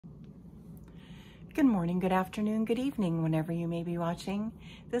Good morning, good afternoon, good evening, whenever you may be watching.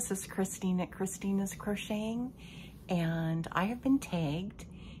 This is Christine at Christina's Crocheting, and I have been tagged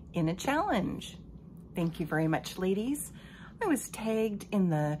in a challenge. Thank you very much, ladies. I was tagged in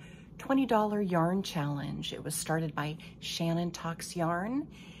the $20 yarn challenge. It was started by Shannon Talks Yarn,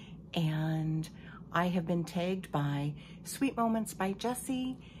 and I have been tagged by Sweet Moments by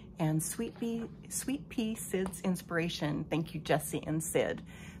Jessie and Sweet Pea Sid's Inspiration. Thank you, Jessie and Sid.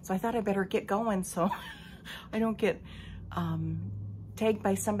 So I thought I better get going so I don't get tagged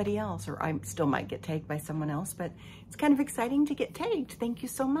by somebody else, or I still might get tagged by someone else, but it's kind of exciting to get tagged. Thank you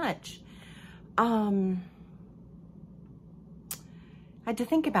so much. I had to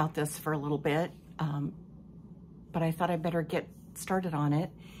think about this for a little bit, but I thought I better get started on it.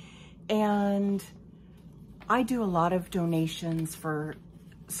 And I do a lot of donations for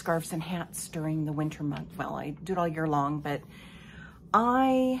scarves and hats during the winter month. Well, I do it all year long, but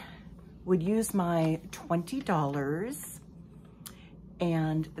I would use my $20,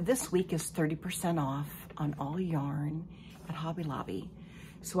 and this week is 30% off on all yarn at Hobby Lobby.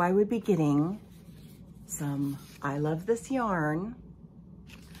 So I would be getting some I Love This Yarn.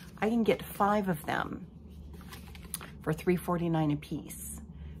 I can get 5 of them for $3.49 a piece.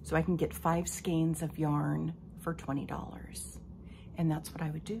 So I can get 5 skeins of yarn for $20. And that's what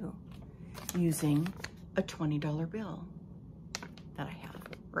I would do using a $20 bill that I have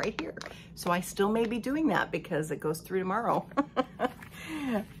right here. So I still may be doing that because it goes through tomorrow.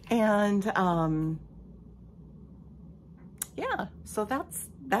 And yeah, so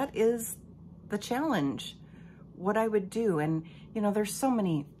that is the challenge, what I would do. And you know, there's so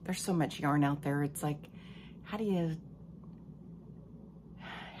much yarn out there. It's like, how do you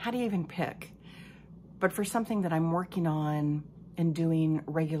even pick? But for something that I'm working on and doing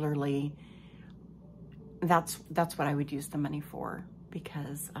regularly, that's what I would use the money for,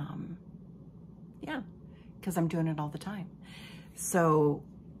 because yeah, because I'm doing it all the time. So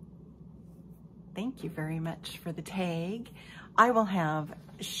thank you very much for the tag. I will have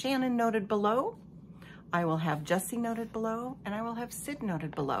Shannon noted below, I will have Jessie noted below, and I will have Sid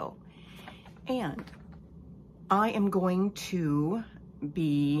noted below. And I am going to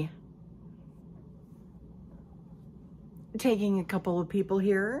be tagging a couple of people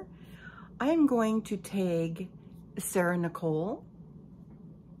here. I am going to tag Sarah Nicole,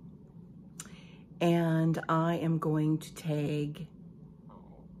 and I am going to tag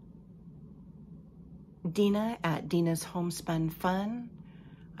Dina at Dina's Homespun Fun.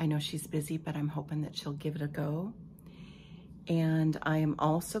 I know she's busy, but I'm hoping that she'll give it a go. And I am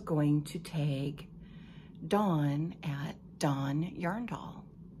also going to tag Dawn at Dawn Yarn Doll.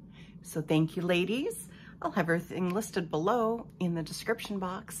 So thank you, ladies. I'll have everything listed below in the description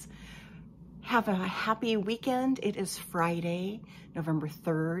box. Have a happy weekend. It is Friday, November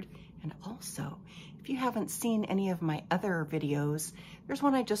 3rd. And also, if you haven't seen any of my other videos, there's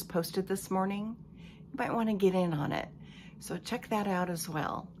one I just posted this morning. You might want to get in on it. So check that out as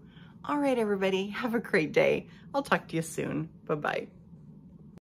well. All right, everybody, have a great day. I'll talk to you soon. Bye-bye.